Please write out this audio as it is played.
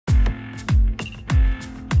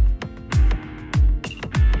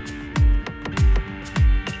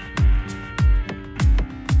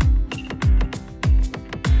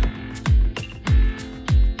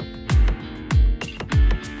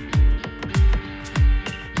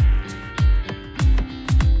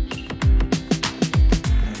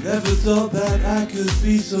Never thought that I could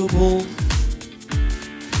be so bold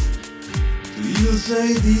to even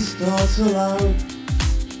say these thoughts aloud.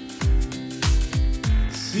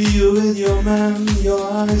 See you with your man, your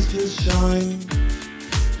eyes just shine,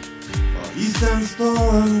 while he stands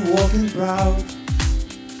tall and walking proud.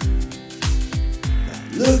 That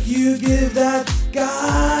look you give that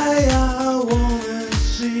guy I wanna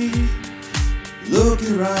see,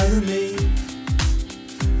 looking right at me.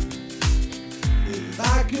 If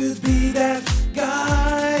I could be that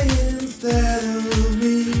guy instead of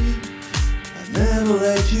me, I'd never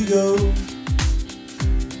let you go.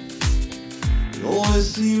 It always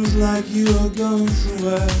seems like you are going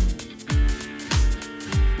somewhere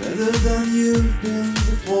better than you've been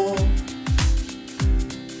before.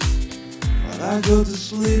 But I go to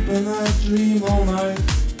sleep and I dream all night,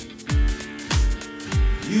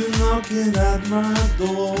 you knocking at my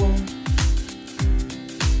door.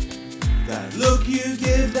 That look you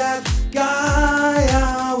give that guy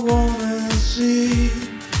I wanna see,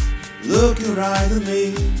 looking right at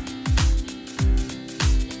me.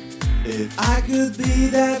 If I could be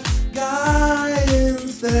that guy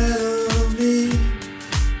instead of me,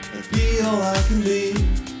 I'd be all I can be,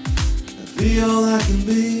 I'd be all I can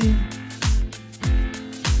be.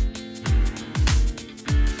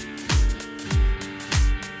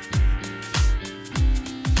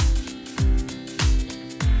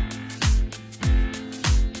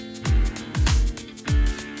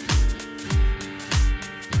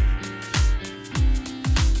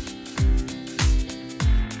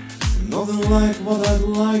 Nothing like what I'd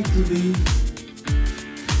like to be,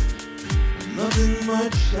 nothing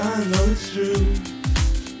much, I know it's true.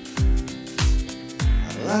 I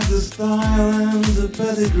like the style and the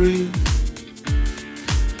pedigree,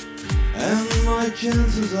 and my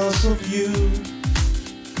chances are so few.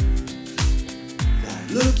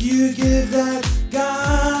 That look you give that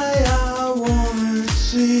guy I wanna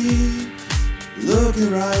see,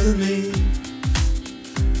 looking right at me.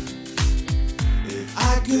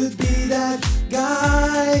 I could be that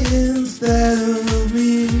guy instead of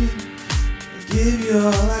me, I'd give you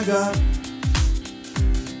all I got.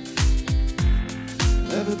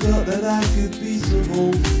 Never thought that I could be so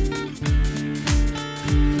bold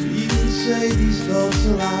to even say these thoughts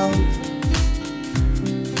aloud.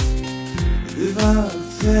 But if I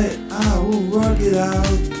say I will work it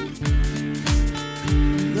out,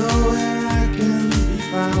 you know where I can be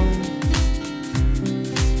found.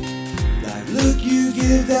 Look you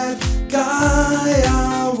give that guy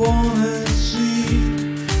I wanna see,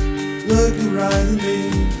 looking right at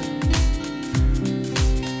me.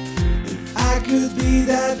 If I could be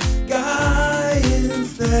that